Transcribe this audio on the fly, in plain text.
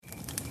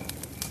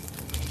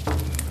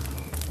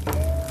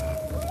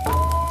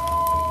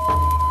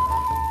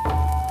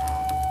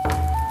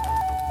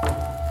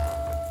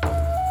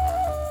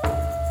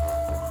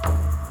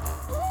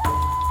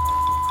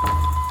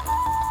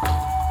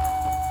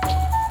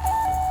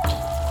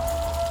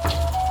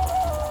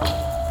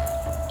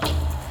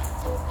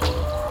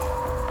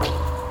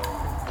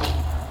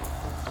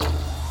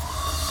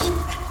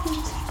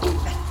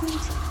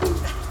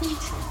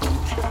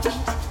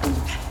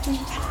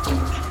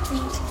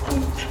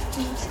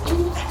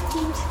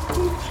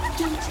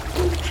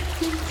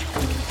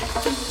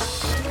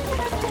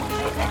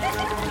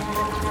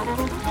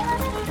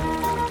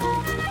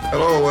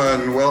Hello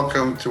and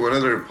welcome to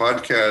another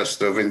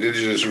podcast of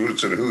Indigenous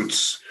Roots and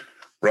Hoots,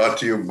 brought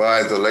to you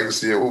by the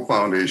Legacy of Hope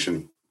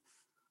Foundation.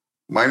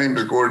 My name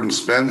is Gordon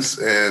Spence,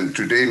 and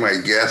today my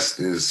guest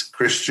is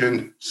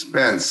Christian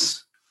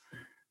Spence.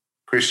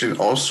 Christian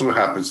also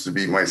happens to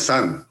be my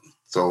son,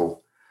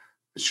 so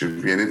it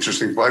should be an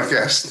interesting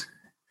podcast.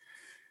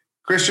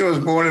 Christian was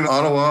born in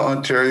Ottawa,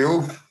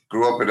 Ontario,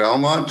 grew up in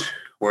Almonte,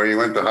 where he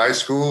went to high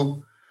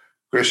school.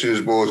 Christian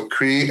is both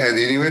Cree and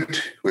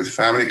Inuit, with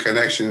family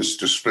connections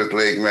to Split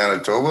Lake,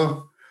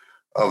 Manitoba,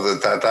 of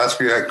the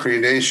Tapiriit Cree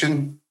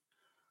Nation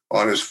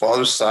on his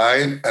father's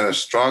side, and a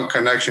strong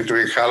connection to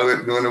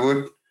Iqaluit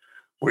Nunavut,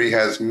 where he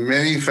has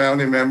many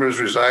family members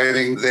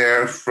residing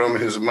there from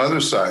his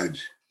mother's side.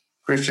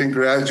 Christian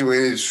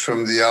graduated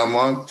from the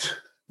Almonte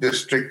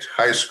District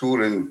High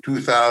School in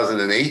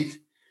 2008.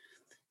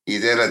 He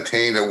then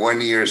attained a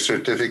one-year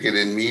certificate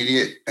in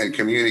media and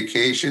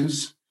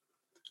communications,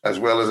 as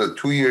well as a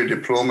 2-year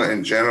diploma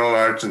in general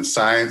arts and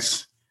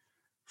science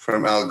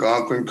from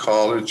Algonquin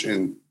College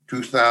in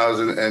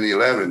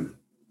 2011.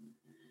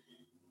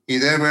 He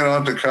then went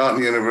on to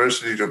Carleton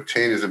University to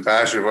obtain his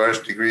Bachelor of Arts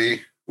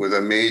degree with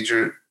a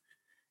major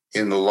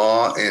in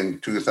law in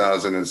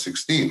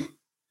 2016.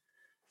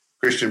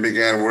 Christian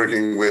began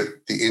working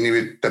with the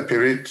Inuit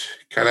Tapiriit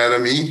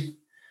Kanatami,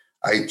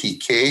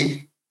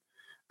 ITK,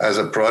 as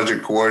a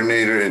project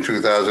coordinator in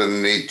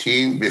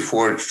 2018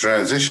 before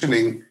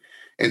transitioning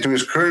into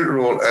his current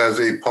role as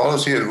a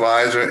policy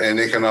advisor in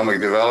economic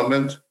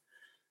development,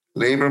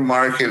 labor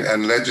market,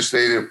 and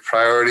legislative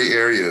priority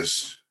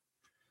areas.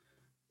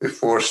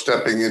 Before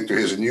stepping into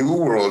his new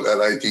world at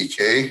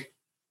ITK,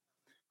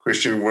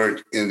 Christian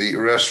worked in the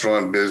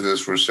restaurant business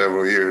for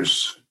several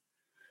years.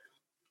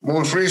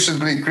 Most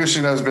recently,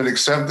 Christian has been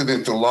accepted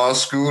into law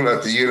school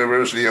at the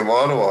University of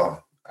Ottawa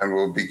and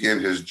will begin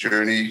his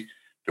journey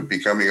to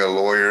becoming a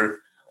lawyer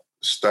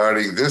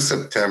starting this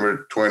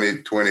September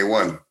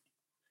 2021.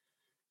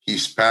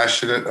 He's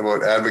passionate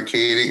about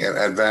advocating and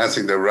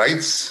advancing the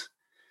rights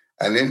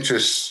and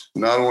interests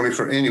not only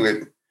for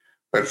Inuit,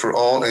 but for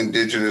all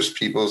Indigenous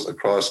peoples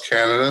across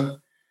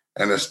Canada,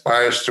 and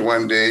aspires to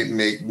one day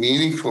make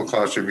meaningful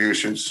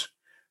contributions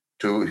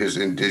to his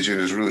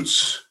Indigenous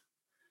roots.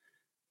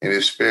 In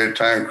his spare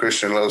time,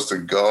 Christian loves to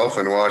golf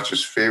and watch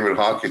his favorite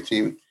hockey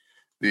team,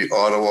 the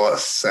Ottawa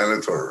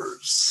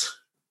Senators.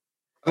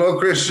 Hello,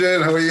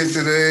 Christian. How are you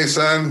today,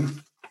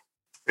 son?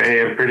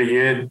 Hey, I'm pretty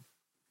good.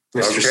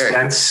 Mr.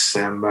 Spence,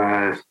 I'm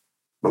a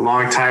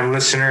long-time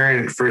listener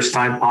and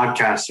first-time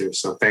podcaster,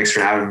 so thanks for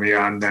having me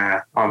on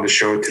the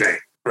show today.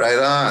 Right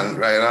on.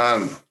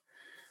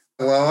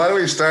 Well, why don't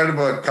we start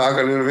talk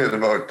a little bit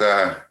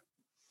about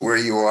where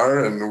you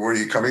are and where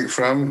you're coming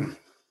from,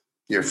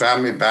 your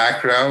family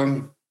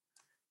background,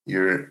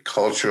 your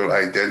cultural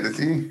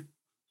identity.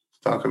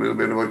 Talk a little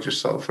bit about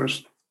yourself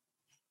first.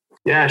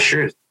 Yeah,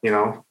 sure.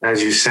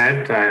 As you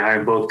said,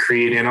 I'm both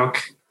Cree and Inuk,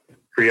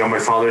 Cree on my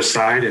father's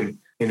side and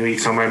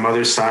Inuit on my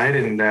mother's side,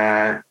 and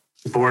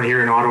born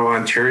here in Ottawa,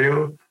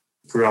 Ontario.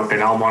 Grew up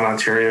in Almonte,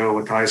 Ontario,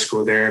 went to high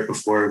school there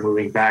before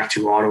moving back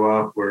to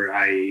Ottawa, where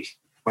I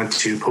went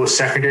to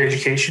post-secondary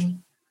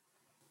education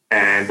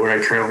and where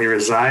I currently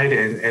reside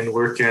and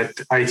work at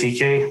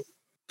ITK.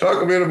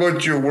 Talk a bit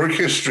about your work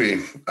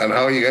history and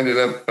how you ended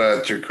up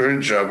at your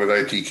current job with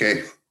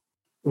ITK.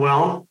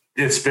 Well,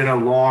 it's been a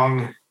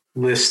long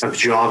list of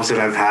jobs that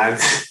I've had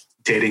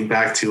dating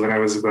back to when I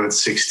was about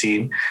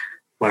 16.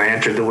 When I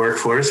entered the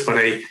workforce, but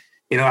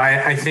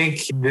I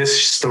think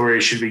this story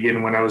should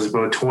begin when I was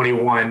about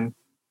 21.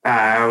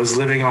 I was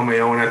living on my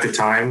own at the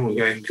time,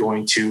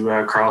 going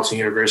to Carleton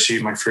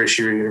University, my first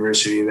year of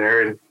university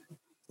there, and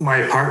my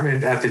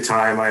apartment at the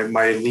time,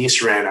 my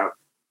lease ran out,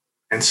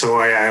 and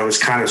so I was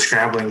kind of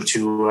scrambling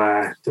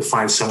to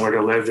find somewhere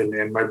to live,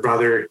 and my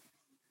brother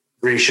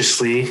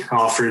graciously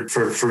offered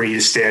for me to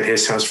stay at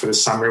his house for the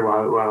summer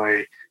while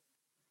I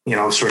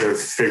sort of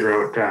figure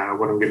out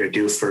what I'm going to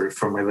do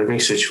for my living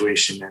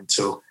situation. And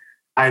so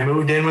I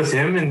moved in with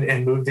him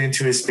and moved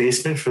into his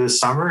basement for the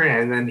summer.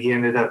 And then he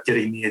ended up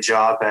getting me a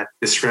job at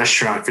this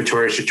restaurant,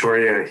 Victoria's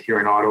Trattoria, here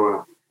in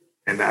Ottawa.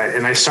 And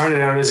I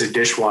started out as a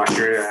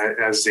dishwasher,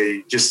 as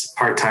a just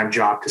part-time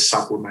job to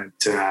supplement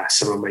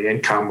some of my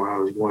income while I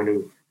was going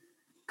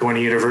to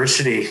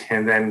university.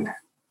 And then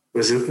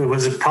it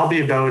was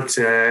probably about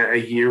a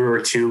year or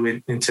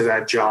two into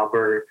that job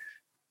where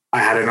I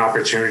had an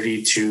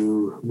opportunity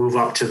to move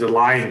up to the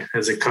line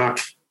as a cook.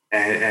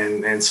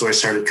 And so I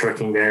started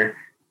cooking there,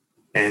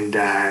 and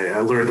I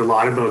learned a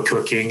lot about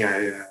cooking.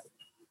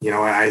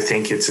 I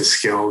think it's a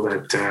skill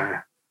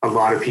that a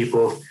lot of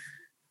people,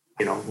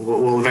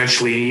 will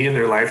eventually need in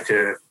their life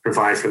to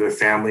provide for their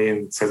family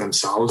and for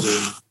themselves,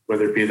 and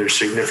whether it be their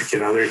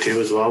significant other too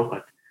as well.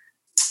 But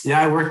yeah,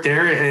 I worked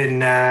there,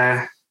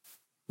 and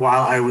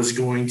while I was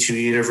going to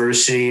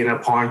university, and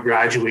upon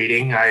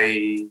graduating,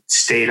 I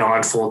stayed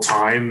on full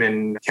time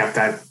and kept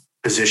that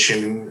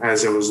position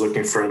as I was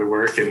looking for other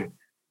work. And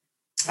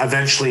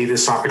eventually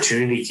this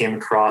opportunity came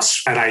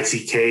across at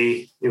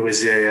ITK. It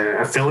was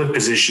a fill-in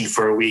position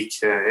for a week,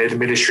 an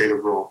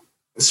administrative role.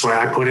 So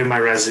I put in my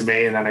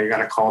resume, and then I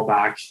got a call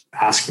back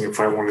asking if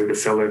I wanted to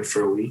fill in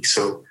for a week.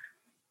 So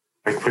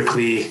I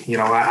quickly,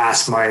 I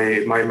asked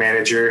my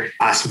manager,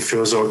 asked him if it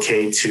was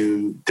okay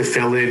to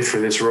fill in for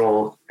this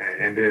role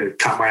and to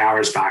cut my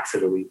hours back for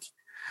the week.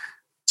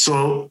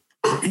 So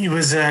he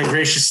was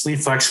graciously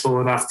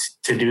flexible enough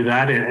to do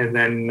that. And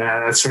then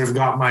that sort of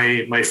got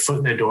my foot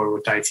in the door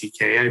with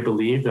ITK, I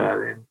believe,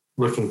 and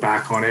looking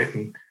back on it.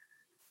 And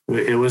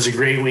it was a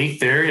great week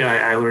there.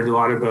 I learned a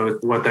lot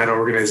about what that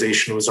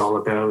organization was all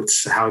about,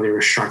 how they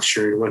were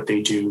structured, what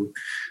they do,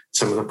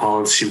 some of the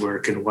policy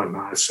work and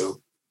whatnot.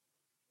 So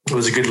it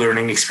was a good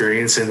learning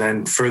experience. And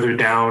then further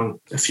down,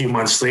 a few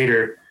months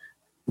later,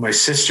 my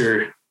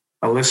sister,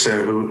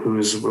 Alyssa, who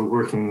was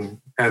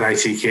working at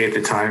ITK at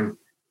the time,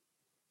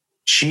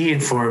 she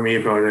informed me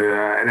about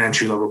an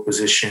entry-level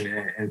position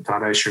and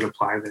thought I should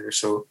apply there.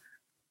 So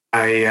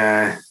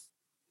I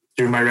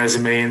threw my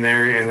resume in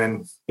there and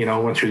then,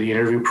 went through the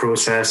interview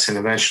process, and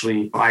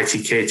eventually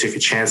ITK took a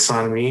chance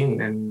on me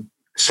and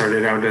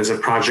started out as a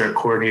project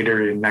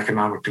coordinator in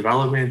economic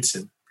development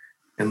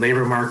and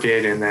labor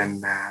market. And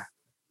then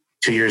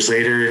 2 years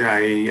later,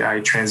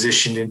 I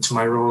transitioned into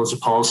my role as a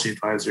policy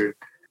advisor.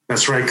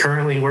 That's where I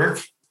currently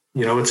work.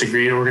 It's a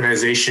great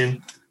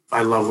organization.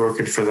 I love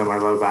working for them. I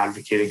love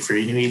advocating for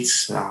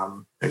Inuits,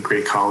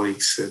 great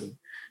colleagues. And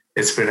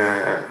it's been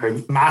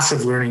a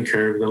massive learning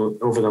curve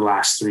over the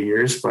last 3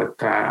 years,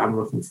 but I'm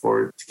looking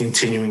forward to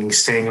continuing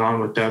staying on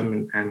with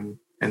them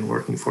and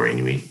working for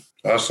Inuit.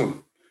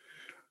 Awesome.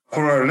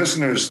 For our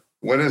listeners,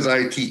 what does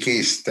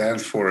ITK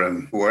stand for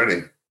and who are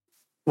they?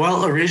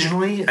 Well,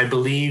 originally, I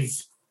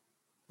believe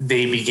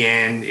they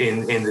began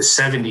in the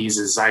 70s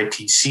as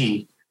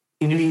ITC,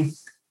 Inuit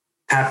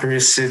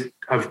Tapiriit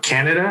of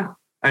Canada,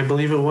 I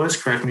believe it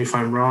was. Correct me if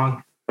I'm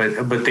wrong.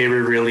 But they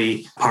were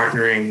really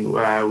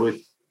partnering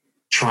with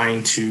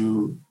trying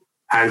to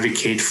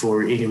advocate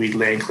for Inuit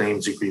land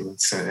claims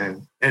agreements.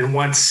 And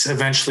once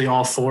eventually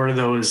all four of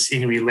those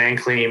Inuit land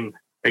claim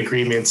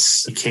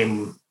agreements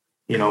became,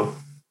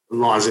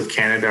 laws of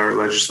Canada or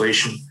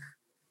legislation,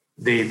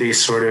 they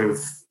sort of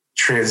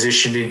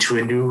transitioned into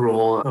a new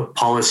role of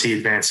policy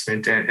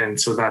advancement. And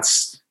so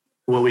that's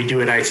what we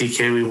do at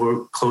ITK. We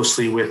work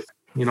closely with,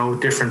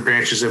 different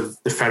branches of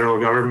the federal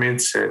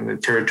governments and the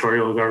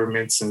territorial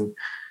governments and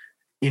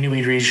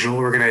Inuit regional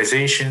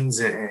organizations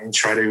and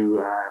try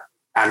to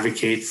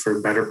advocate for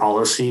better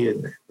policy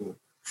and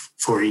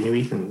for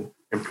Inuit and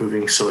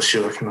improving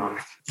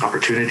socioeconomic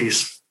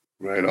opportunities.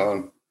 Right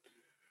on.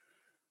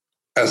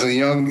 As a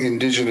young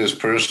Indigenous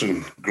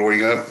person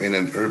growing up in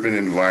an urban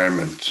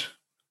environment,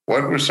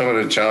 what were some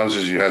of the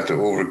challenges you had to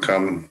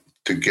overcome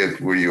to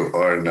get where you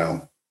are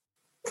now?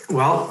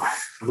 Well,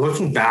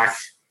 looking back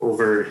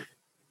over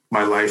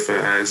my life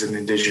as an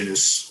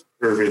Indigenous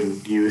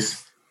urban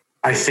youth,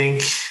 I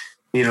think,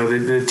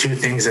 the two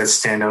things that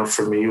stand out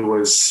for me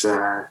was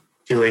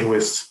dealing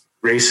with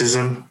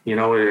racism,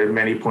 at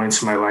many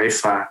points in my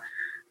life.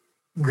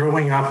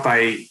 Growing up,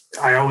 I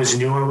always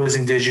knew I was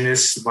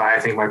Indigenous, but I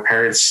think my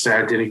parents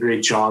did a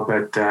great job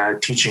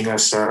at teaching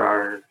us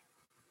our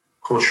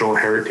cultural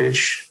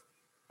heritage.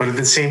 But at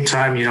the same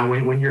time,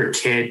 when you're a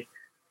kid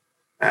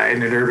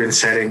in an urban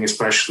setting,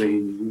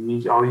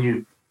 especially, all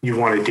you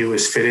want to do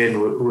is fit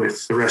in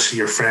with the rest of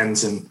your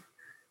friends and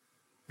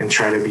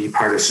try to be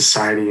part of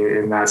society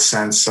in that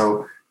sense.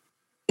 So,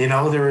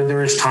 there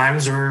was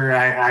times where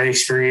I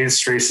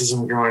experienced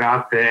racism growing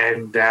up,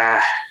 and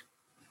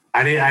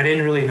I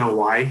didn't really know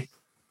why. To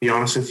be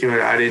honest with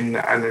you, I didn't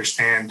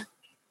understand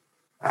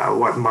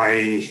what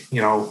my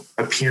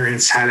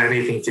appearance had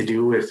anything to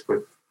do with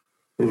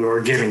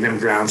or giving them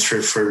grounds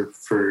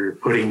for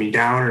putting me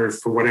down or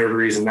for whatever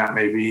reason that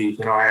may be.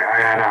 I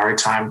had a hard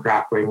time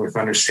grappling with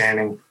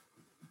understanding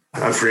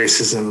of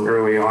racism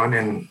early on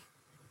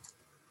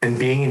and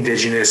being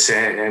Indigenous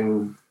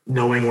and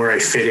knowing where I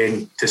fit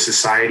into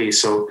society.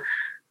 So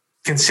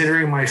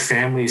considering my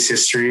family's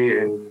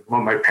history and what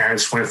my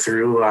parents went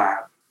through,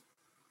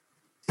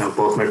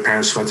 both my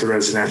parents went to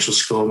residential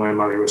school. My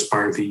mother was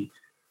part of the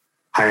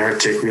high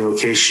Arctic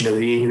relocation of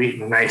the Inuit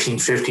in the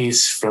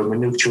 1950s from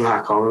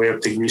Inuk all the way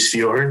up to Grise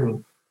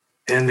Fiord,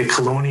 and the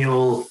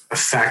colonial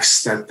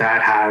effects that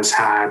has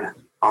had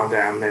on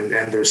them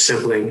and their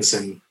siblings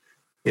and,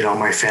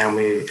 my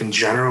family in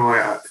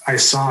general. I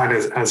saw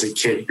it as a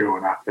kid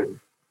growing up. And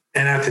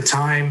at the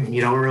time,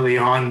 early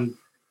on,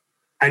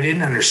 I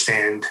didn't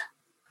understand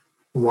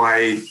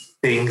why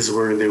things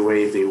were the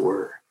way they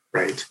were,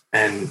 right?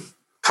 And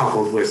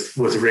coupled with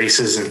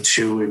racism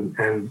too,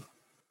 and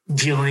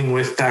dealing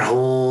with that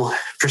whole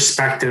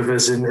perspective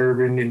as an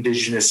urban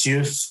Indigenous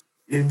youth,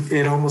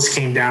 it almost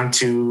came down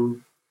to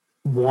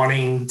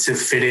wanting to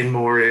fit in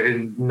more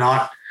and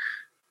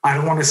I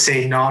don't want to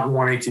say not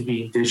wanting to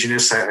be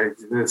Indigenous.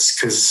 That's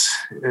because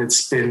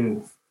it's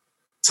been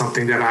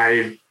something that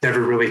I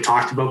never really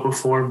talked about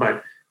before,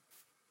 but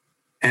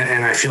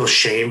and I feel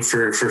shame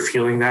for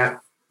feeling that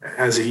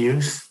as a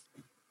youth.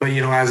 But,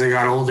 as I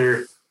got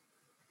older,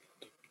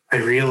 I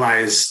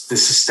realized the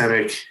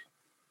systemic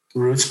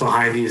roots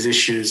behind these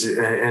issues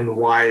and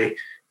why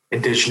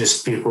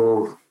Indigenous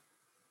people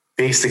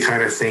face the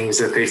kind of things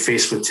that they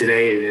face with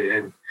today,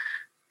 and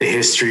the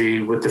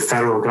history with the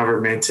federal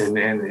government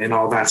and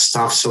all that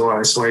stuff. So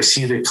I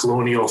see the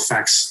colonial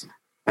effects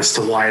as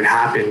to why it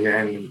happened,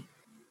 and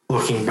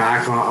looking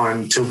back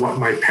on to what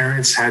my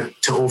parents had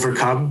to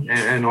overcome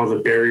and all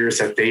the barriers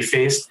that they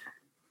faced,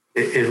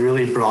 it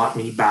really brought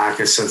me back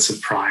a sense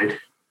of pride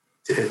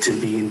to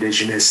be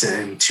Indigenous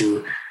and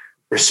to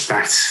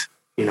respect,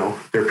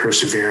 their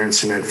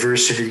perseverance and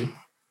adversity.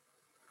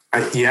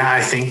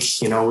 I think,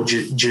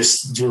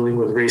 just dealing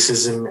with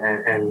racism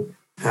and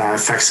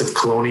effects of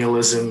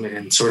colonialism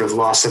and sort of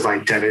loss of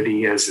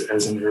identity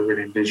as an urban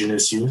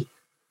Indigenous youth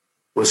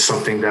was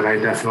something that I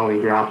definitely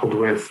grappled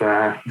with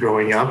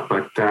growing up.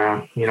 But,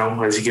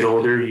 as you get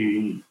older,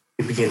 you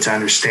begin to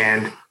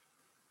understand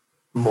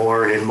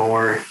more and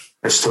more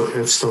as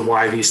to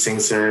why these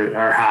things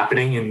are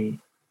happening. And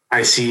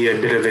I see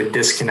a bit of a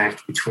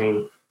disconnect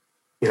between,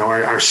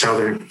 our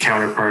Southern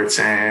counterparts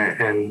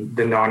and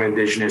the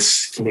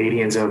non-Indigenous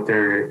Canadians out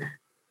there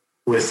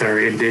with our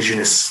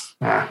Indigenous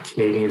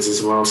Canadians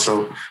as well.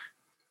 So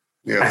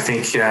I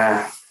think,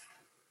 I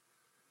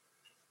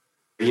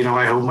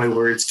hope my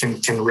words can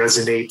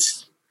resonate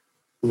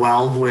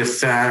well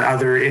with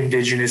other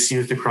Indigenous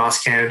youth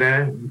across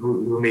Canada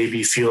who may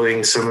be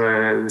feeling some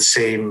of the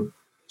same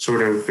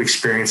sort of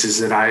experiences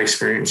that I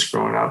experienced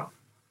growing up.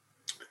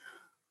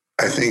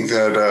 I think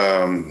that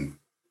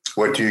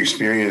what you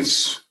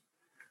experience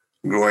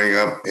growing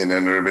up in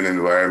an urban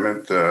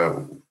environment,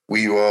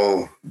 we've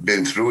all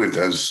been through it,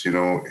 as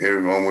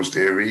almost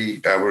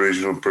every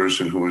Aboriginal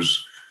person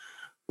who's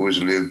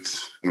lived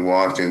and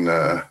walked in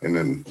a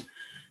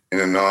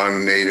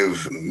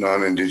non-native,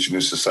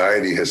 non-Indigenous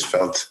society has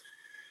felt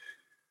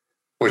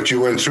what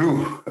you went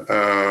through.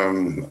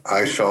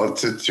 I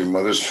felt it, your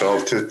mother's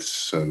felt it,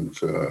 and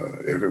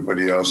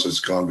everybody else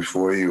that's gone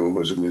before you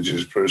was an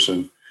Indigenous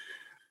person.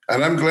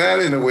 And I'm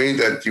glad in a way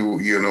that you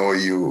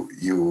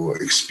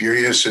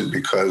experience it,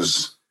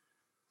 because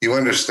you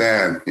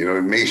understand,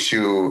 it makes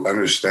you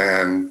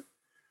understand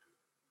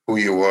who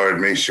you are. It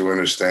makes you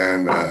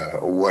understand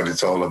what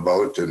it's all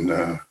about.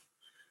 And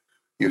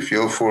you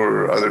feel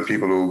for other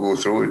people who go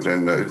through it.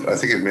 And I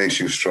think it makes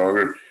you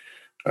stronger.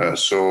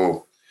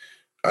 So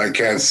I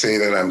can't say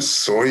that I'm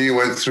sorry you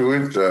went through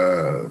it,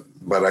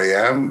 but I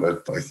am.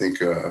 But I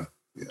think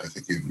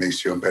it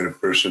makes you a better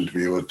person to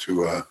be able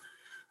to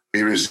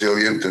be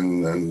resilient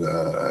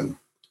and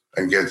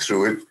get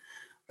through it.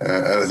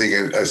 And I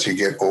think as you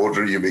get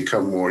older, you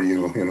become more,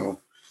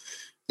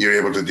 you're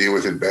able to deal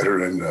with it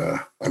better and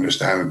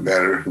understand it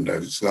better, and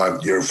that it's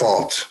not your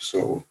fault.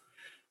 So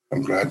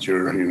I'm glad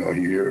you've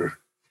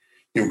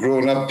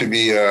grown up to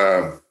be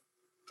a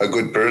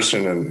good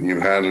person, and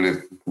you've handled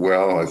it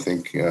well, I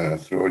think,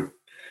 throughout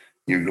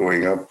you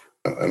growing up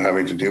and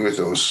having to deal with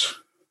those.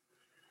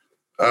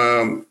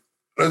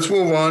 Let's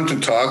move on to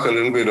talk a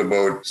little bit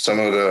about some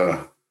of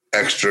the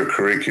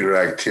extracurricular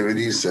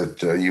activities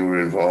that you were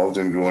involved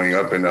in growing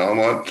up in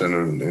Almonte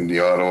and in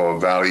the Ottawa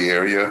Valley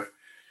area.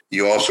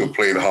 You also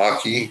played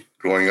hockey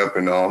growing up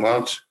in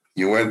Almonte.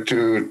 You went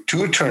to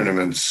 2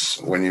 tournaments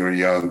when you were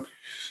young.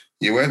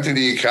 You went to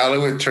the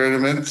Iqaluit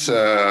tournament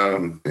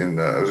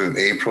it was in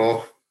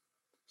April,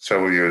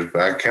 several years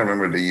back. Can't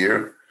remember the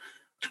year,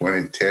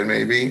 2010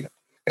 maybe.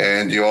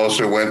 And you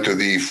also went to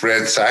the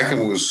Fred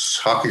Sackamoose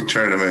hockey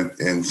tournament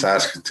in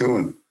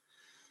Saskatoon.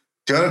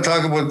 Do you want to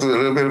talk a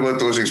little bit about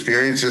those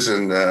experiences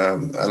and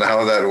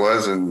how that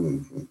was?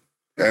 And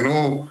I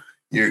know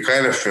you're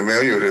kind of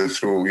familiar with it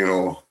through,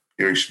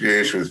 your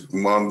experience with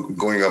Mom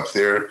going up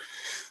there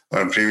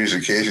on previous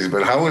occasions.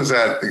 But how was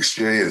that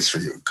experience for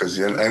you? Because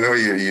I know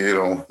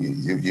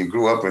you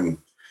grew up in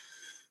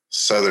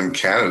Southern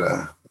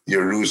Canada.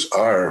 Your roots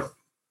are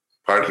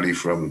partly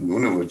from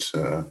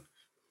Nunavut,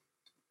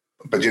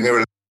 but you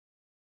never.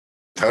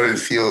 How did it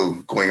feel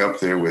going up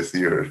there with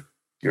your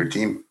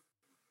team?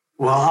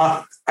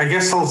 Well, I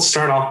guess I'll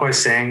start off by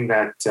saying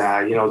that,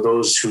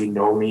 those who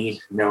know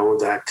me know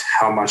that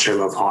how much I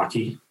love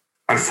hockey.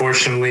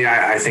 Unfortunately,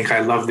 I think I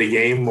love the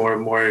game more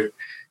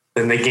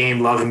than the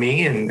game loved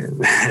me.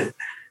 And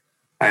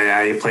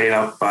I played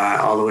up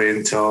all the way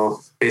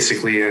until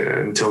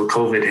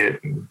COVID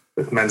hit,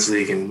 with men's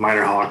league and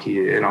minor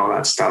hockey and all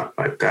that stuff.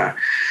 But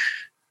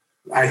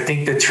I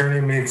think the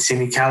tournaments in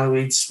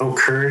Iqaluit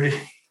occurred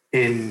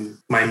in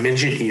my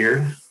midget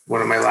year,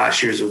 one of my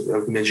last years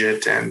of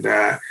midget. And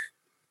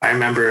I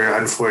remember,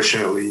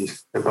 unfortunately,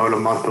 about a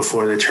month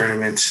before the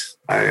tournament,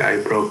 I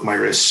broke my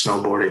wrist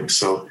snowboarding.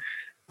 So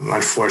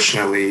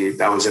unfortunately,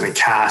 that was in a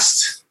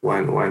cast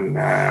when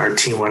our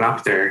team went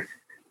up there,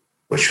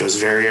 which was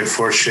very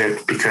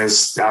unfortunate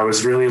because I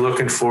was really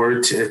looking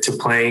forward to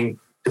playing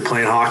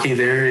hockey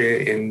there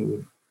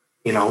in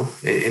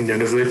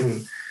Nunavut.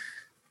 And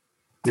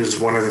it was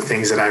one of the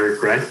things that I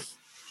regret.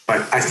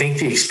 But I think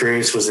the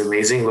experience was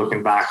amazing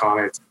looking back on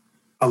it.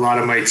 A lot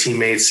of my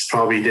teammates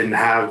probably didn't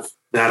have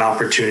that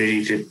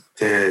opportunity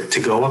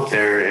to go up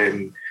there.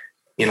 And,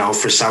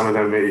 for some of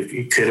them,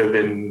 it could have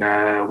been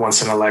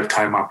once in a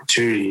lifetime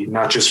opportunity,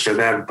 not just for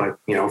them, but,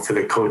 for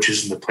the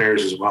coaches and the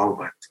players as well.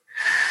 But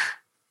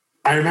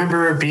I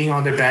remember being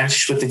on the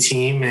bench with the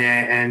team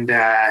and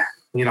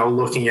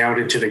looking out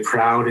into the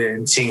crowd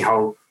and seeing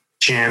how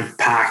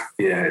jam-packed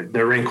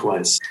the rink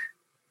was.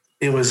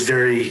 It was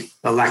very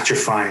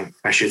electrifying,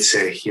 I should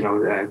say.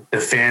 The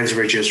fans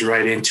were just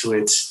right into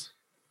it.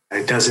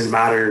 It doesn't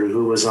matter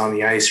who was on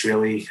the ice,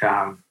 really.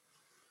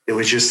 It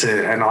was just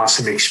an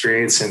awesome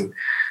experience, and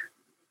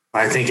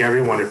I think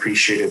everyone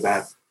appreciated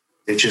that.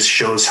 It just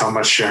shows how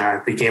much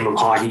the game of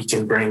hockey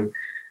can bring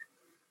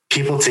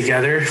people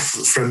together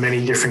from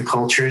many different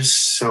cultures.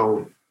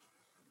 So,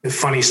 a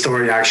funny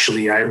story,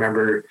 actually. I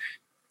remember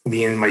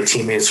me and my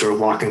teammates were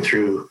walking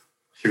through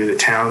the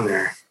town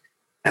there,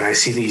 and we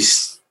see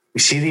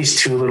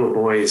these two little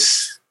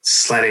boys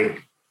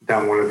sledding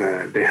down one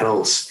of the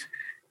hills,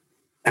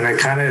 and I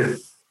kind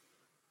of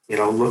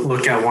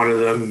look at one of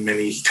them, and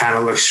he kind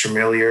of looks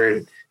familiar,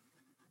 and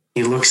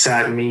he looks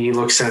at me, he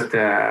looks at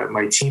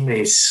my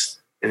teammates,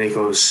 and he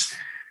goes,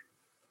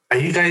 "Are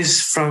you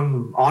guys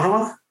from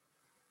Ottawa?"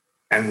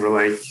 And we're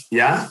like,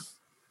 "Yeah."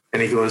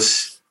 And he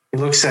looks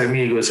at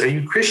me, he goes, "Are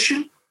you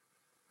Christian?"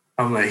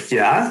 I'm like,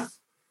 "Yeah."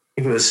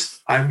 He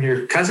goes, "I'm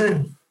your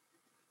cousin."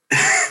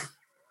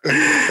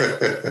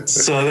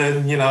 So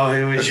then,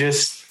 it was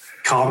just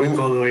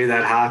comical the way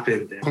that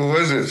happened. Who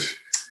was it?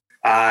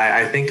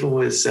 I think it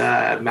was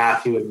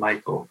Matthew and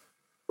Michael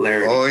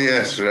Larry. Oh,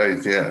 yes,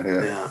 right.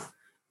 Yeah.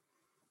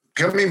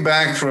 Coming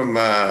back from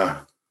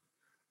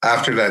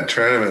after that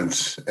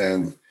tournament,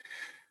 and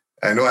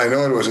I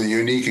know it was a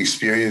unique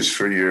experience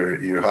for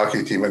your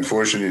hockey team.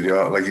 Unfortunately,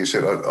 like you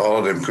said, all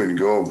of them couldn't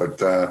go.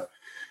 But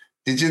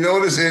did you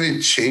notice any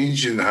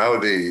change in how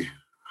they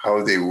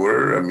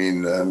were? I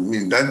mean,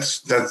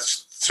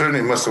 that's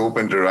certainly must have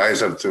opened their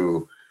eyes up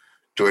to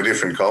a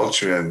different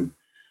culture and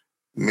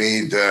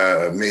made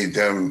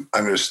them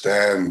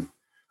understand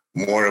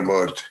more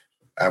about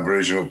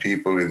Aboriginal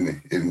people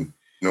in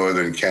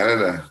northern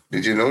Canada.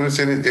 Did you notice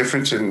any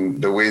difference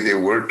in the way they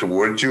were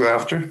towards you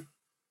after?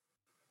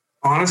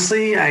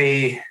 Honestly,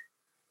 I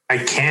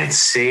can't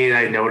say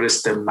I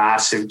noticed a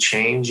massive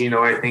change.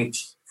 I think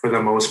for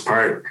the most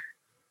part,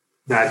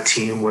 that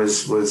team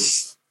was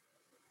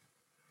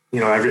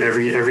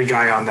every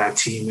guy on that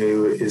team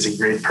is a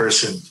great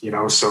person.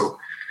 So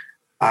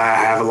I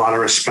have a lot of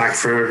respect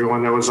for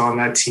everyone that was on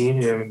that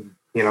team, and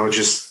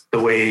just the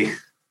way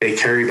they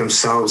carried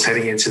themselves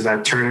heading into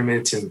that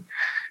tournament and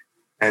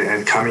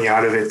coming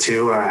out of it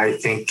too. I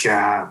think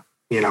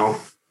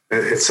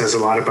it says a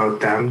lot about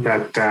them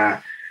that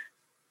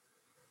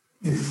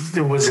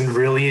there wasn't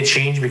really a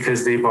change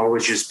because they've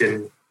always just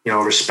been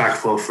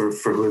respectful for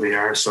who they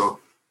are. So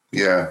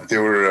yeah,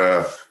 they're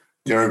a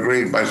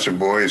great bunch of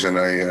boys, and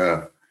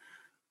I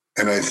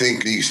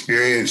think the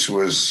experience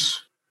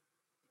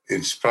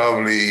it's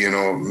probably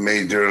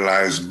made their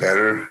lives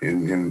better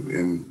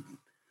in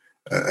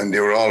and they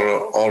were all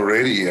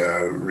already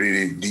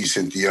really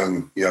decent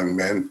young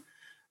men.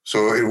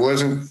 So it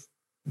wasn't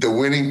the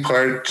winning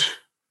part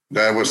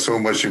that was so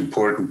much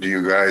important to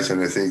you guys,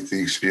 and I think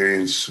the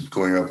experience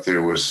going up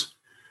there was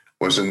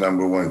the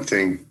number one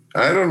thing.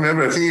 I don't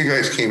remember. I think you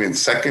guys came in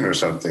second or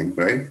something,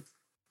 right?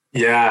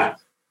 Yeah,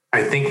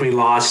 I think we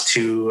lost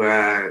to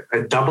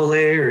a double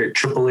A or a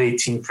triple A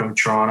team from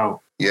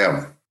Toronto.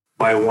 Yeah.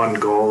 By one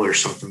goal or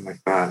something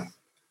like that.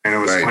 And it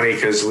was funny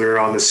because we were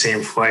on the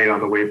same flight on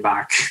the way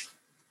back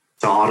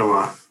to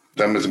Ottawa.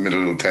 That was a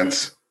little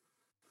tense.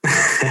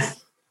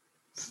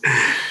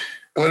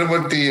 What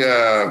about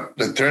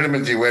the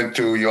tournament you went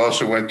to? You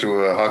also went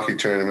to a hockey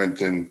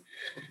tournament in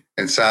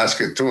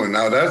Saskatoon.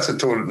 Now that's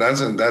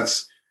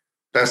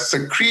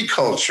the Cree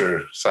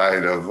culture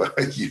side of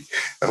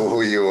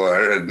who you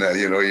are, and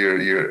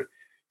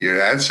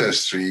your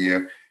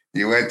ancestry.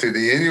 You went to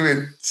the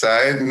Inuit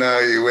side, now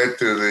you went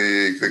to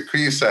the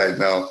Cree side.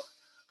 Now,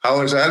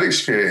 how was that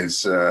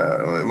experience?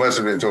 It must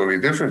have been totally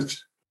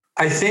different.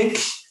 I think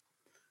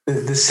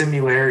the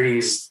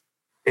similarities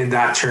in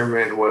that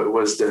tournament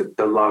was the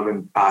love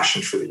and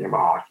passion for the game of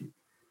hockey.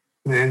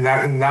 And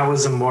that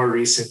was a more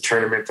recent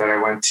tournament that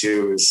I went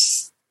to. It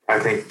was, I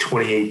think,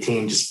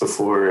 2018, just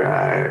before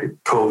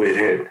COVID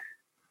hit.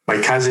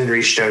 My cousin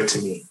reached out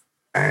to me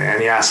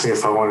and he asked me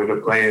if I wanted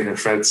to play in the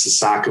Fred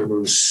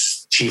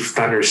Saskatchewan's Chief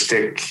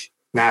Thunderstick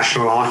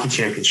National Hockey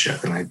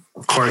Championship. And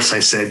of course I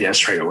said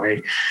yes right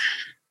away.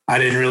 I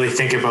didn't really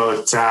think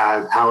about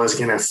how I was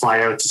going to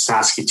fly out to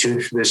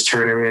Saskatoon for this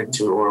tournament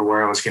or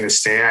where I was going to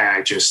stay.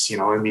 I just,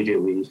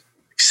 immediately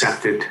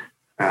accepted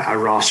a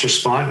roster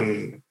spot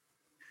and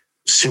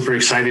super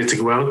excited to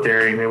go out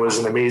there. And it was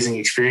an amazing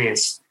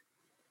experience.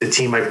 The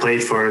team I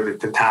played for,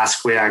 the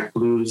Taskwayak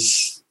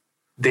Blues,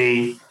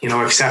 they,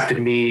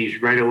 accepted me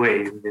right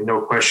away.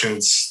 No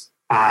questions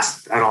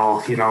asked at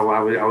all.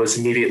 I was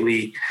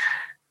immediately,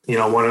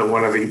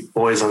 one of the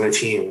boys on the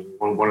team,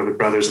 one of the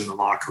brothers in the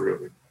locker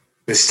room.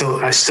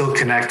 I still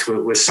connect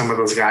with some of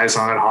those guys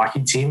on that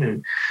hockey team.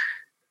 And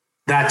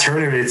that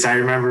tournament, I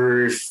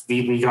remember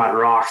we got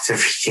rocked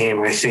every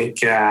game. I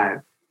think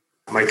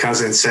my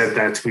cousin said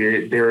that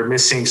they were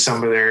missing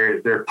some of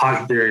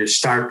their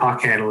star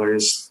puck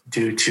handlers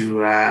due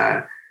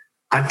to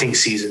hunting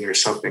season or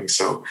something.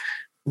 So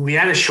we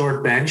had a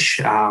short bench.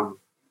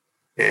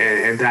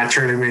 And that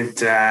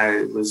tournament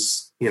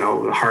was,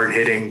 hard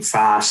hitting,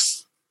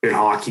 fast, good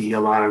hockey. A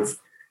lot of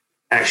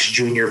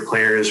ex-junior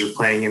players were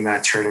playing in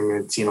that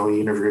tournament,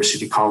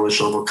 university,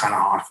 college level kind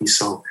of hockey.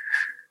 So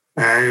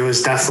it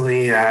was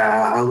definitely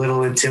a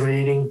little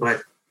intimidating,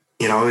 but,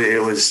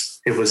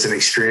 it was an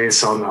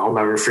experience I'll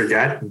never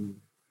forget. And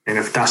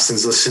if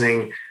Dustin's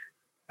listening,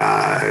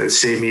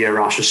 save me a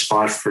roster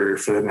spot for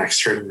the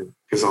next tournament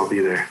because I'll be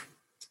there.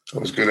 I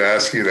was going to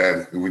ask you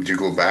that. Would you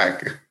go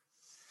back?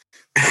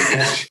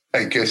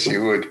 I guess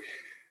you would.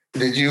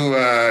 Did you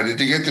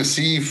get to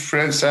see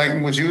Fred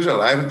Sagan? Was he was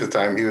alive at the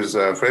time? He was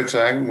Fred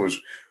Sagan was.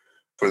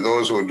 For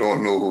those who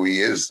don't know who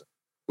he is,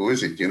 who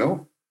is it? Do you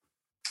know?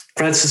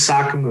 Fred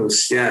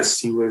Sasakamoose. Yes,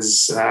 he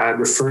was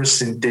the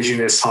first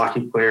Indigenous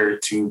hockey player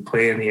to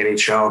play in the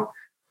NHL.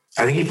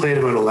 I think he played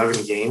about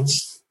 11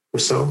 games or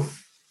so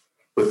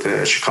with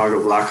the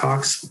Chicago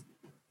Blackhawks.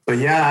 But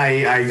yeah,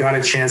 I got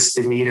a chance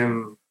to meet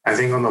him, I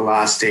think, on the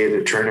last day of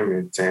the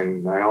tournament.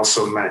 And I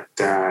also met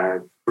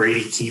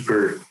Brady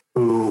Keeper,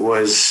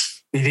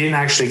 he didn't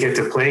actually get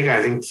to play,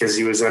 I think, because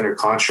he was under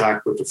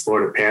contract with the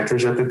Florida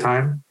Panthers at the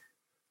time.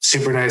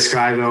 Super nice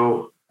guy,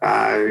 though.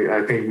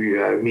 I think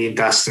me and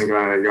Dustin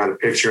got a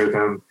picture of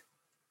them.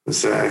 It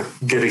was a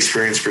good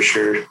experience for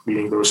sure,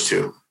 meeting those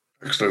two.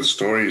 Excellent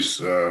stories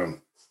for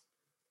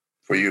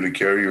you to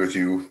carry with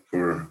you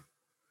for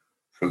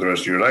the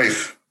rest of your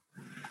life.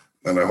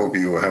 And I hope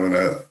you have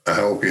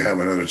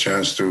another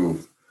chance to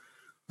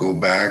go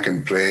back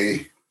and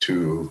play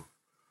to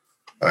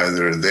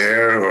either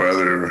there or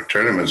other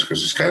tournaments,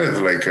 because it's kind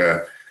of like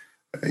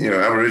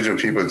Aboriginal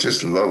people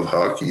just love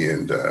hockey,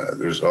 and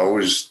there's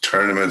always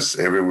tournaments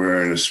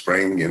everywhere in the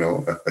spring.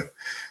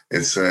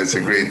 It's a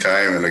great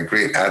time and a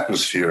great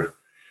atmosphere.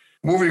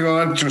 Moving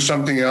on to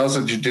something else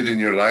that you did in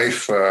your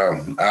life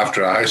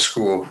after high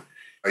school,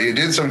 you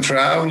did some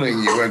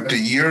traveling. You went to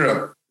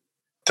Europe.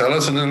 Tell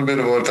us a little bit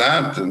about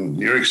that and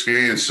your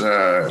experience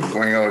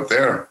going out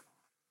there.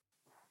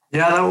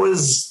 Yeah, that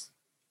was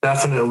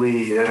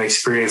definitely an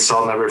experience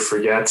I'll never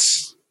forget.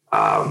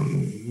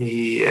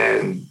 Me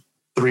and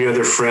 3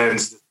 other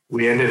friends,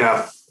 we ended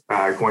up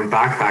going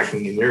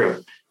backpacking in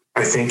Europe.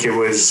 I think it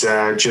was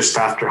just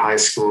after high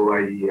school.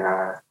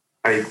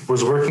 I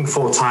was working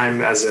full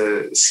time as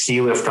a ski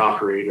lift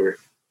operator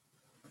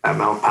at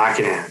Mount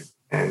Pakenham,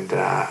 and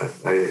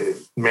I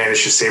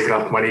managed to save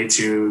enough money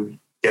to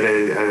get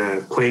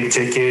a plane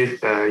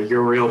ticket, a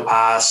Eurail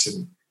pass,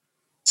 and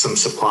some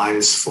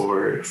supplies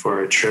for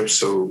a trip.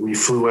 So we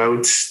flew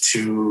out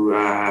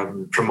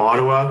to from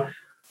Ottawa.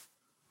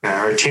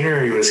 Our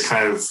itinerary was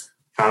kind of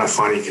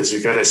funny because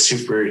we got a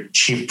super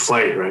cheap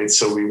flight, right?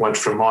 So we went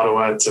from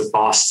Ottawa to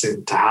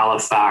Boston to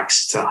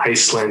Halifax to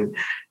Iceland,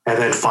 and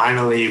then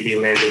finally we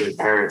landed in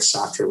Paris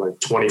after like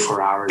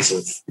 24 hours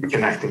of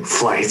connecting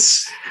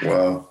flights.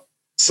 Wow.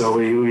 So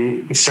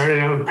we started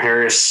out in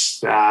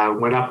Paris,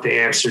 went up to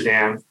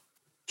Amsterdam,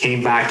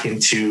 came back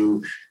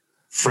into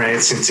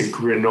France, into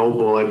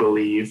Grenoble, I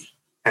believe,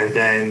 and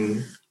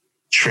then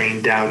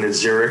trained down to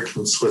Zurich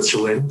in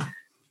Switzerland.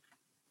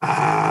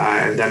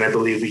 And then I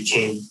believe we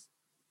came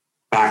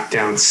back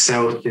down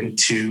south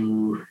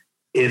into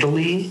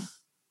Italy,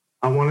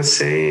 I want to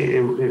say.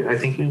 I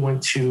think we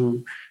went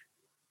to...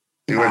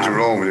 You went to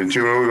Rome. Did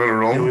you go to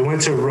Rome? Yeah, we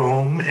went to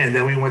Rome, and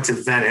then we went to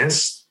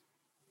Venice.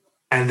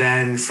 And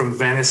then from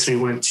Venice, we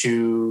went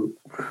to...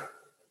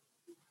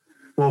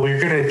 Well, we were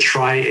going to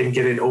try and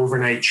get an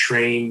overnight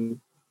train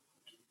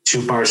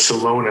to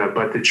Barcelona,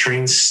 but the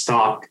train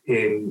stopped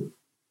in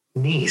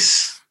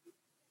Nice.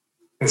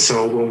 And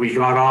so when we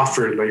got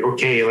offered, like,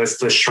 okay, let's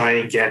try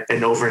and get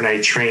an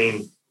overnight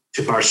train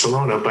to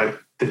Barcelona, but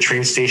the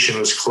train station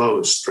was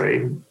closed,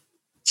 right?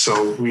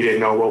 So we didn't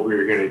know what we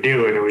were going to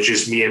do. And it was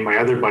just me and my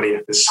other buddy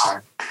at this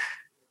time,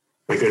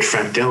 my good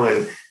friend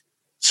Dylan.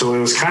 So it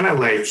was kind of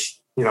like,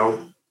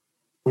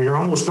 we were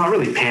almost not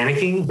really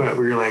panicking, but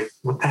we were like,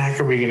 what the heck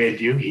are we going to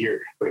do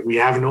here? Like, we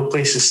have no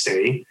place to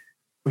stay.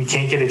 We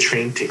can't get a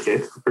train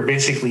ticket. We're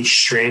basically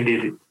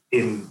stranded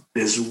in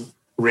this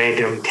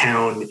random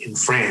town in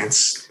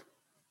France,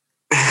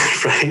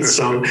 right?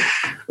 So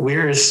we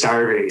were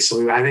starving.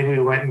 So I think we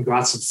went and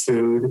got some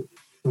food.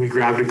 We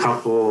grabbed a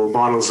couple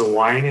bottles of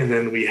wine, and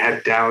then we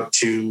head down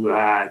to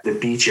the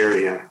beach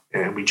area,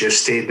 and we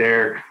just stayed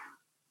there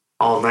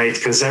all night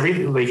because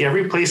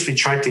every place we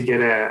tried to get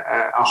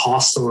a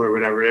hostel or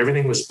whatever,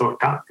 everything was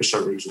booked up for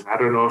some reason. I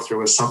don't know if there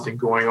was something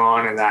going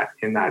on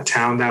in that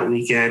town that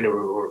weekend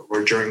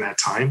or during that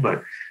time,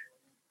 but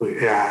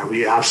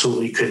we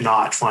absolutely could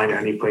not find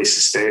any place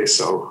to stay.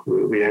 So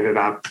we ended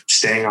up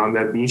staying on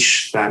the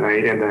beach that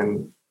night, and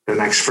then the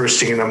next first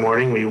thing in the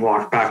morning, we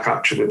walked back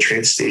up to the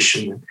train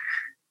station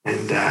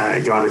and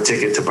got a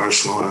ticket to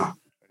Barcelona.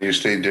 You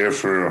stayed there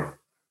for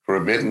a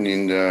bit,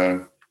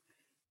 and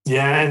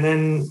yeah, and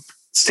then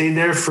stayed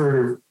there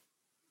for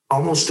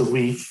almost a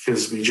week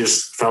because we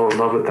just fell in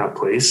love with that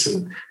place,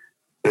 and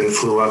then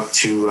flew up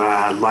to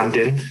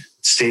London,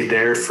 stayed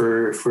there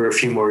for a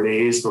few more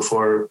days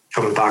before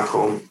coming back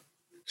home.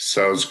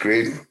 Sounds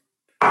great.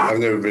 I've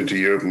never been to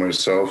Europe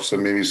myself, so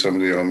maybe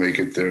someday I'll make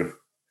it there.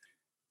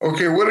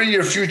 Okay, what are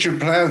your future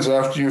plans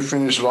after you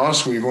finish law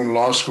school? You're going to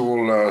law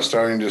school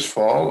starting this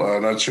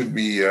fall. That should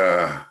be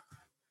a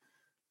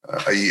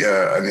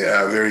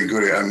very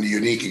good and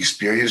unique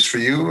experience for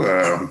you.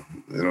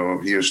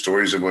 Hear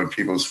stories about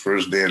people's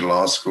first day in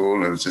law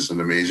school, and it's just an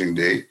amazing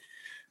day.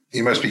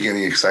 You must be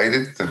getting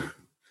excited.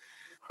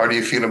 How do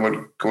you feel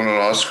about going to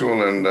law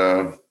school,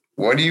 and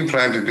what do you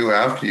plan to do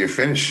after you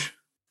finish?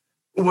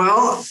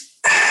 Well,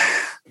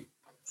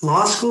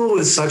 law school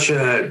was such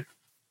a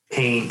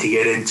pain to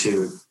get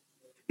into to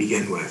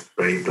begin with,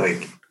 right?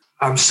 Like,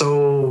 I'm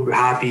so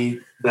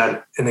happy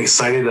that and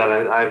excited that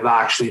I've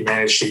actually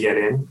managed to get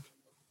in.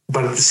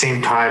 But at the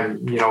same time,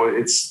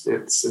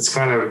 it's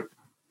kind of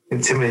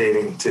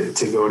intimidating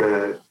to go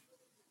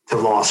to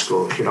law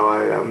school.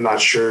 I'm not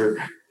sure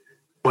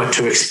what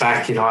to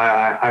expect.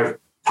 I've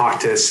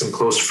talked to some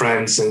close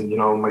friends and,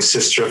 my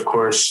sister, of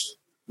course,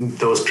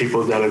 those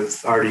people that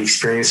have already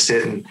experienced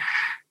it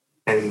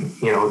and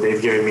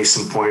they've given me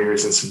some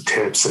pointers and some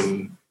tips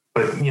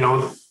but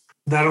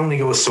that only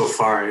goes so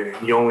far.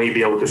 You only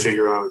be able to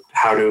figure out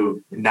how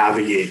to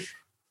navigate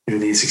through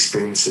these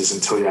experiences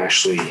until you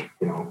actually,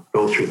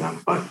 go through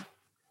them. But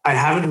I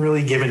haven't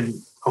really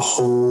given a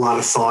whole lot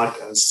of thought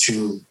as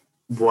to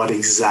what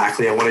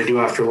exactly I want to do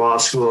after law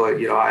school.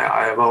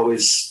 I've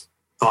always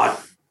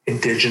thought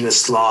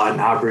Indigenous law and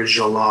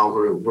Aboriginal law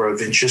were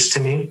of interest to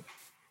me,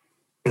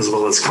 as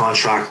well as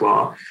contract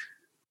law.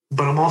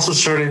 But I'm also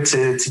starting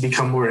to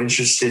become more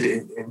interested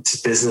into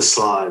business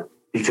law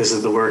because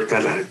of the work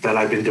that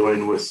I've been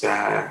doing with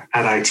at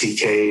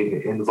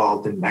ITK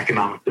involved in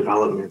economic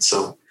development.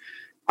 So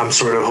I'm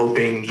sort of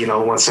hoping,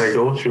 once I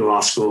go through law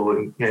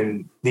school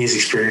and these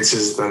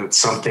experiences, that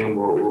something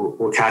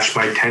will catch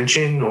my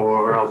attention,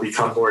 or I'll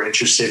become more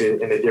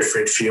interested in a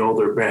different field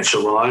or branch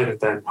of law, and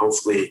then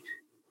hopefully,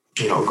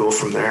 go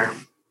from there.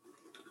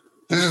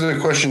 This is a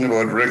question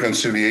about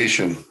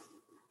reconciliation.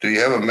 Do you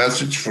have a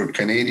message for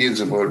Canadians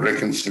about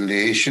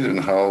reconciliation and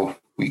how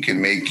we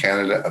can make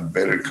Canada a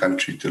better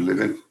country to live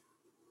in?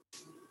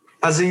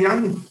 As a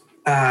young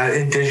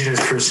Indigenous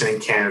person in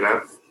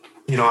Canada,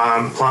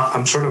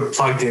 I'm sort of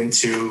plugged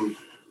into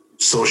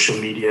social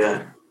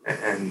media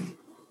and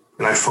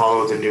I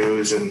follow the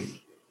news and,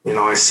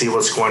 I see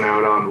what's going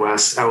out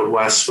west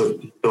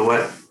with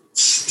the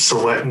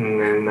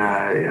Sowetan and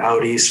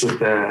out east with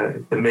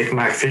the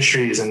Mi'kmaq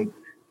fisheries. And,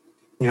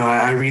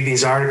 I read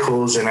these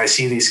articles and I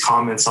see these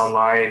comments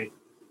online,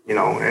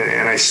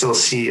 and I still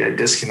see a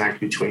disconnect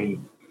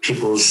between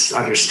people's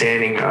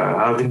understanding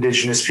of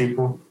Indigenous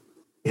people,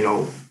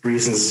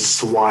 reasons as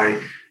to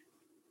why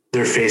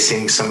they're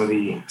facing some of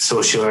the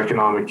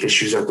socioeconomic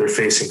issues that they're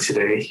facing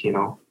today,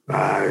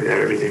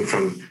 everything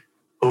from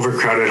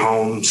overcrowded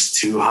homes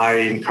to high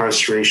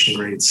incarceration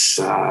rates,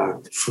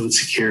 food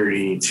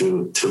security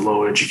to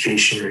low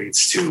education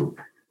rates to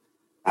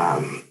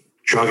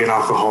drug and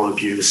alcohol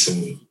abuse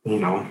and,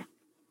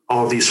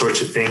 all these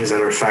sorts of things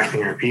that are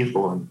affecting our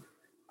people. And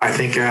I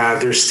think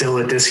there's still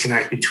a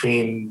disconnect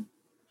between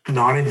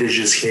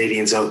non-Indigenous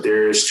Canadians out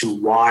there as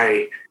to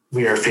why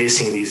we are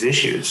facing these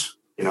issues.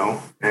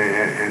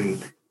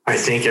 And I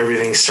think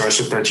everything starts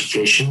with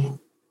education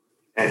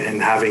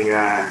and having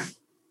a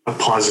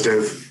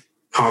positive,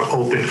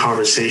 open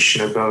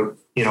conversation about,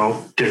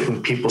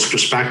 different people's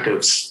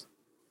perspectives.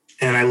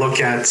 And I look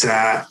at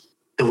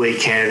the way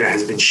Canada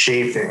has been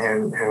shaped,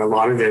 and a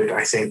lot of it,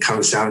 I think,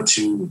 comes down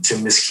to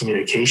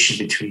miscommunication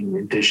between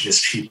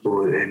Indigenous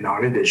people and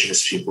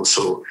non-Indigenous people.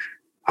 So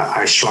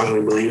I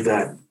strongly believe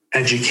that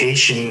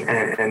education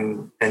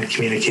and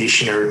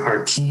communication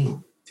are key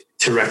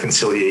to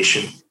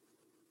reconciliation.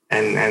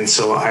 And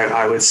so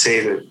I would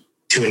say that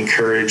to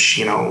encourage,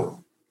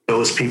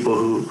 those people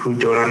who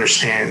don't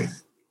understand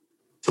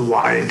to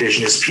why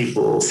Indigenous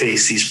people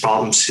face these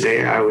problems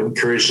today, I would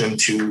encourage them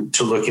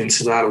to look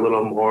into that a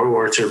little more,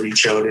 or to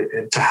reach out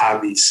and to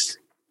have these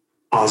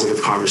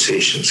positive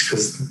conversations,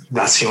 because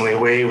that's the only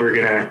way we're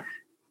going to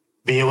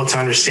be able to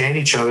understand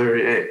each other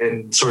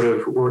and sort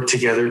of work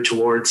together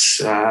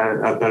towards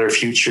a better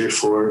future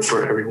for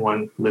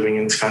everyone living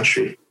in this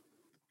country.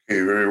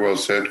 Okay, very well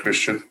said,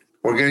 Christian.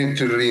 We're getting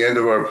to the end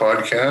of our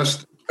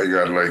podcast. I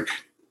got a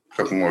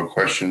couple more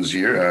questions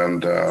here.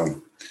 And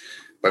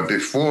but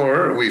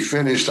before we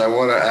finish, I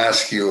want to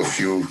ask you a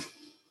few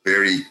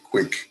very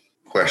quick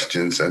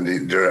questions. And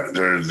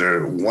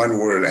they're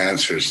one-word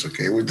answers,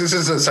 okay? Well, this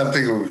is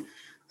something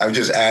I've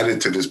just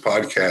added to this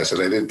podcast,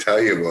 and I didn't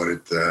tell you about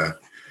it.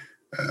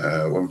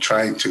 I'm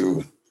trying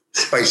to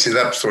spice it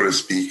up, so to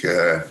speak.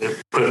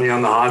 Put me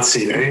on the hot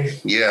seat, eh?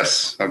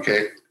 Yes,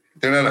 okay.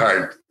 They're not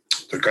hard.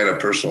 They're kind of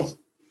personal.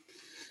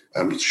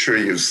 I'm sure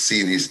you've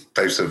seen these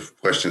types of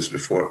questions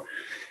before.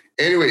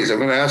 Anyways, I'm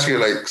going to ask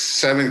you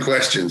 7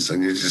 questions,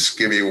 and you just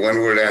give me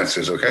one-word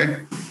answers, okay?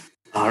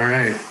 All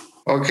right.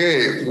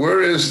 Okay,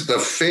 where is the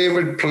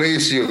favorite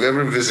place you've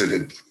ever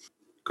visited?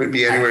 Could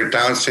be anywhere,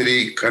 town,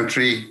 city,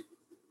 country.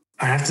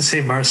 I have to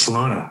say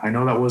Barcelona. I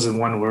know that wasn't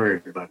one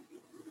word, but...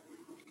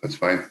 That's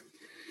fine.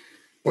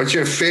 What's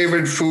your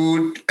favorite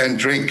food and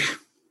drink?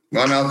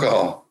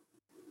 Non-alcohol.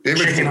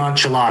 Chicken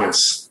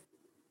enchiladas.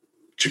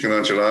 Chicken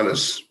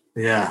enchiladas.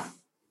 Yeah.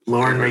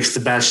 Lauren makes the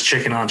best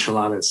chicken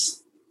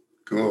enchiladas.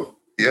 Cool.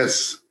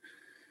 Yes.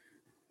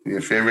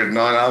 Your favorite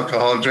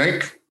non-alcohol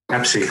drink?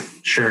 Pepsi.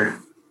 Sure.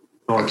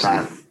 Go with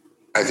that.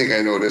 I think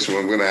I know this one.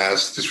 I'm going to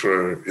ask this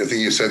I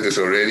think you said this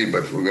already,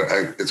 but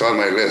it's on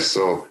my list.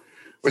 So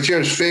what's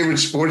your favorite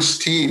sports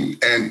team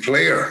and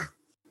player?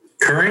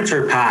 Current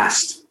or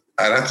past?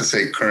 I'd have to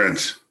say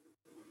current.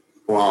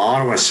 Well,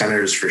 Ottawa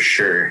Senators for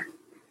sure.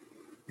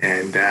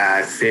 And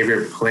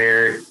favorite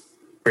player,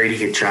 Brady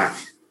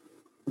Tkachuk.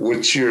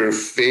 What's your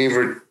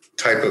favorite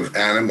type of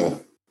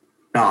animal?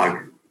 Dog.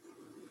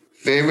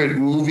 Favorite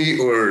movie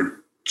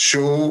or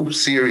show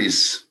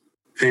series?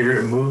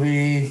 Favorite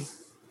movie,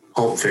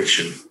 Pulp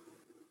Fiction.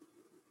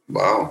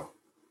 Wow.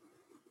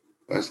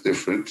 That's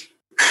different.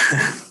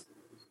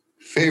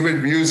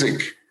 Favorite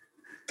music,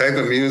 type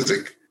of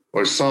music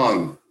or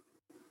song?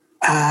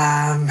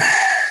 Well,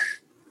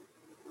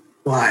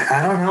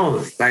 I don't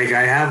know. Like,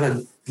 I have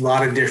a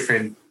lot of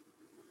different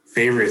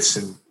favorites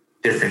in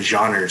different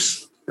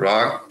genres.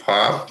 Rock,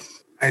 pop,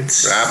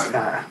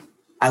 rap?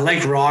 I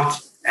like rock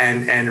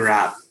and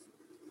rap.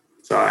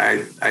 So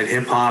I'd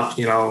hip hop,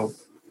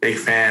 big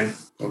fan.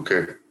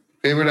 Okay.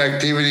 Favorite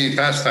activity,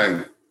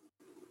 pastime?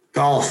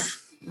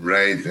 Golf.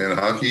 Right. And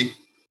hockey?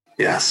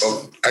 Yes.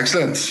 Oh,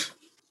 excellent.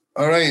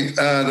 All right.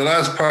 The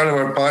last part of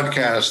our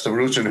podcast, the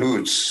Roots and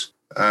Hoots.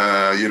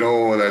 You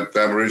know that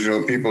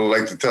Aboriginal people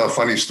like to tell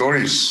funny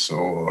stories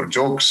or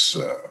jokes.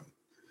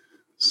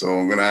 So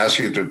I'm going to ask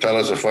you to tell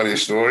us a funny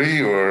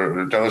story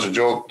or tell us a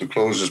joke to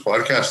close this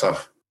podcast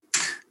off.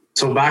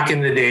 So back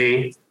in the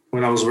day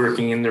when I was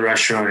working in the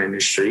restaurant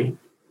industry,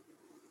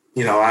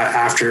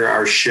 after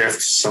our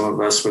shift, some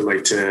of us would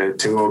like to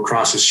go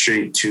across the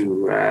street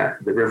to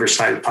the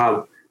Riverside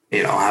pub,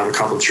 have a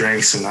couple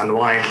drinks and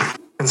unwind.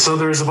 And so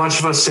there was a bunch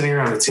of us sitting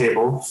around the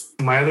table.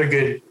 My other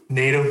good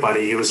native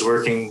buddy, he was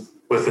working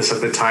with us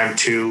at the time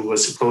too,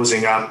 was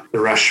closing up the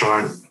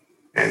restaurant.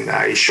 And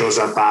he shows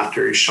up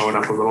after. He's showing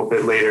up a little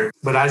bit later.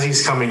 But as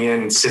he's coming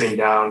in and sitting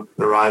down,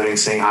 arriving,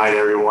 saying hi to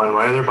everyone,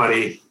 my other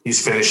buddy,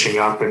 he's finishing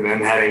up and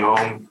then heading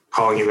home,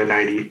 calling him a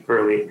nightie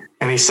early.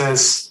 And he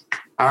says,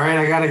 all right,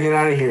 I got to get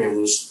out of here.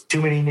 There's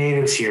too many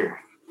natives here.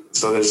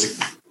 So there's,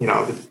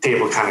 the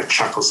table kind of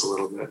chuckles a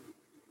little bit.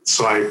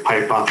 So I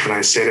pipe up and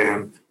I say to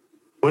him,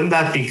 wouldn't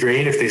that be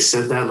great if they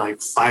said that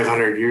like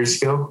 500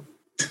 years ago?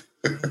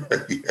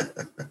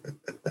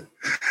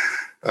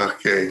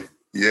 Okay.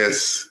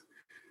 Yes.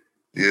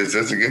 Yes,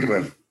 that's a good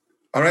one.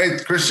 All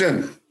right,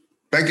 Christian,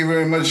 thank you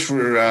very much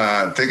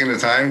for taking the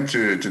time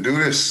to do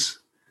this.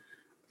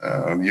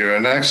 You're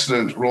an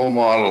excellent role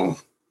model,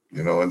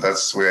 and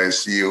that's the way I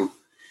see you.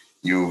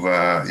 You've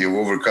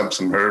overcome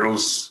some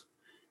hurdles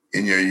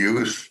in your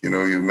youth.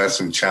 You've met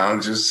some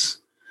challenges.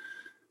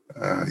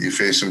 You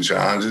faced some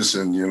challenges,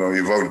 and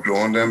you've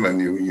outgrown them, and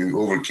you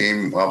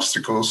overcame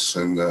obstacles.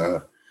 And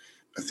I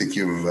think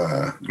you've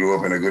grew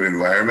up in a good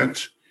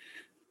environment.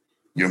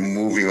 You're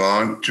moving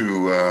on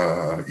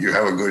to, you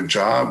have a good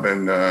job,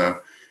 and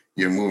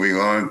you're moving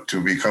on to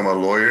become a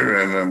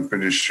lawyer, and I'm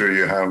pretty sure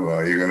you're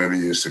going to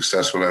be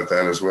successful at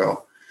that as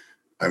well.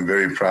 I'm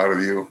very proud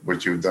of you,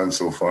 what you've done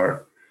so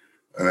far,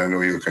 and I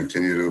know you'll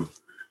continue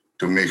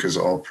to make us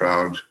all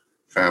proud,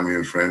 family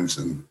and friends,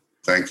 and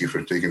thank you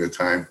for taking the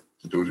time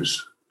to do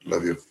this.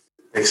 Love you.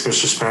 Thanks,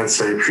 Mr.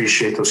 Spence. I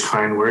appreciate those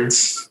kind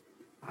words.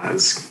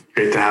 It's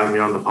great to have me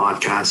on the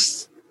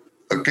podcast.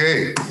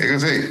 Okay, I can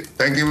say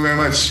thank you very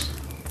much.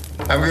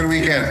 Have a good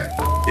weekend.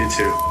 You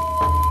too.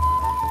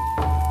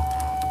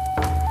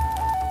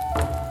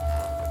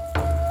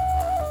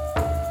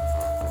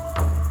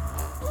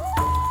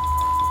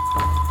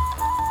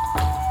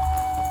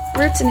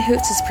 Roots and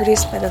Hoots is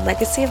produced by the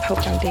Legacy of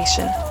Hope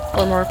Foundation.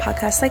 For more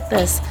podcasts like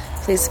this,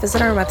 please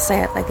visit our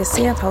website at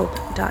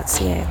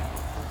legacyofhope.ca.